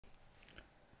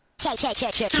Yeah.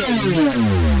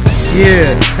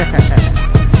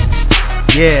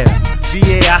 Yeah.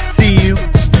 VA, I see you.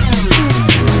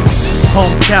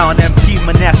 Hometown MP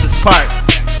Manassas Park.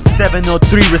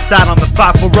 703 reside on the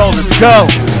 5-4 roll. Let's go.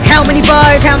 How many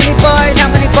bars, how many bars,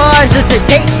 how many bars does it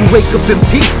take to wake up in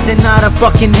peace and not a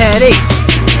fucking headache?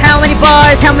 How many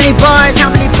bars, how many bars,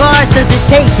 how many bars does it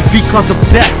take to be called the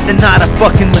best and not a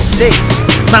fucking mistake?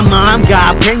 My mom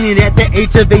got pregnant at the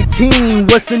age of 18.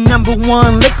 Was the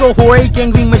 #1 liquor whore,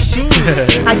 gangly machine.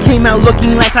 I came out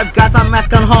looking like I got some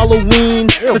mask on Halloween.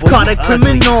 Was caught a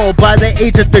criminal by the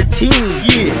age of 13.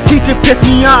 Yeah. Teacher pissed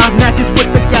me off, matches with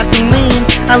the gasoline.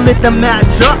 I lit the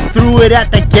match up, threw it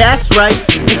at the gas, right?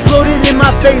 Exploded in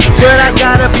my face, but I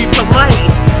gotta be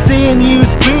polite. Seeing you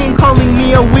scream, calling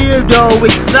me a weirdo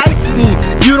excites me.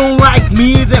 You don't like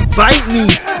me, then bite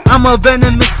me. I'm a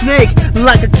venomous snake,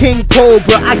 like a king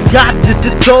cobra. I got this,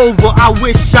 it's over. I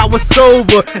wish I was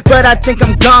sober, but I think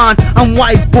I'm gone. I'm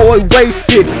white boy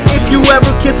wasted. If you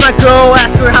ever kiss my girl,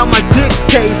 ask her how my dick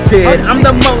tasted. I'm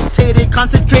the most hated,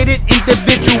 concentrated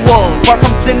individual. Far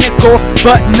from cynical,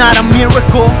 but not a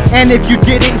miracle. And if you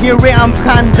didn't hear it, I'm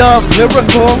kind of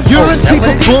lyrical. You're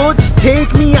incapable to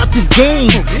take me out this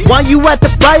game. While you at the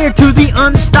fire to the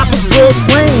unstoppable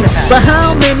flame. But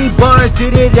how many bars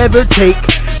did it ever take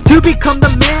to become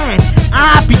the man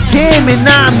I became, and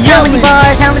I'm yelling? How many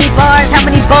bars, how many bars, how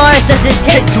many bars does it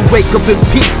take to wake up in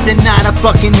peace and not a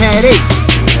fucking headache?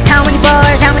 How many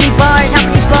bars, how many bars, how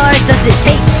many bars does it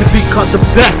take to be called the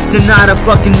best and not a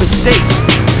fucking mistake?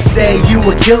 Say you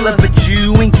a killer, but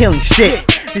you ain't killing shit.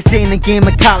 This ain't a game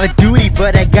of Call of Duty,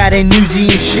 but I got a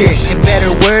Uzi and shit. In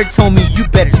better words, homie, you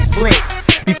better split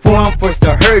before I'm forced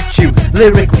to hurt you,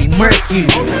 lyrically murk you.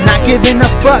 Not giving a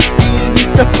fuck, seeing you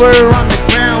suffer on the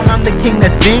ground. I'm the king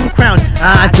that's been crowned.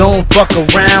 I don't fuck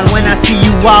around. When I see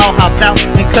you, I'll hop out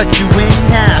and cut you in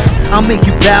half. I'll make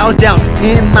you bow down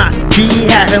in my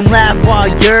behalf and laugh while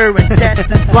your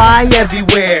intestines fly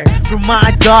everywhere. For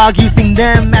my dog, using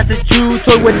them as a chew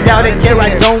toy without a care.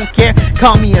 I don't care,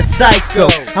 call me a psycho.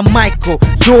 I'm Michael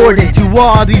Jordan to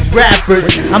all these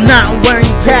rappers. I'm not wearing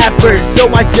pampers,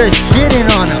 so I just shitting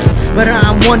on them. But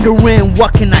I'm wondering,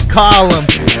 what can I call them?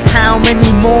 How many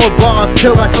more balls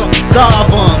till I fucking solve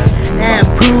them and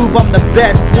prove I'm the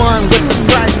best one with the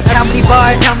price? How many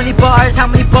bars, how many bars, how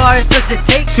many bars does it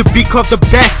take to be called the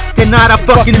best and not a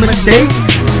fucking mistake?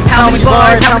 How many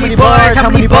bars, how many bars, how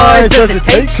many bars does it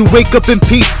take to wake up in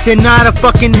peace and not a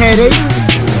fucking headache?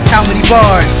 How many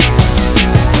bars?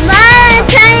 Mom,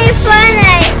 24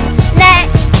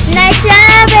 night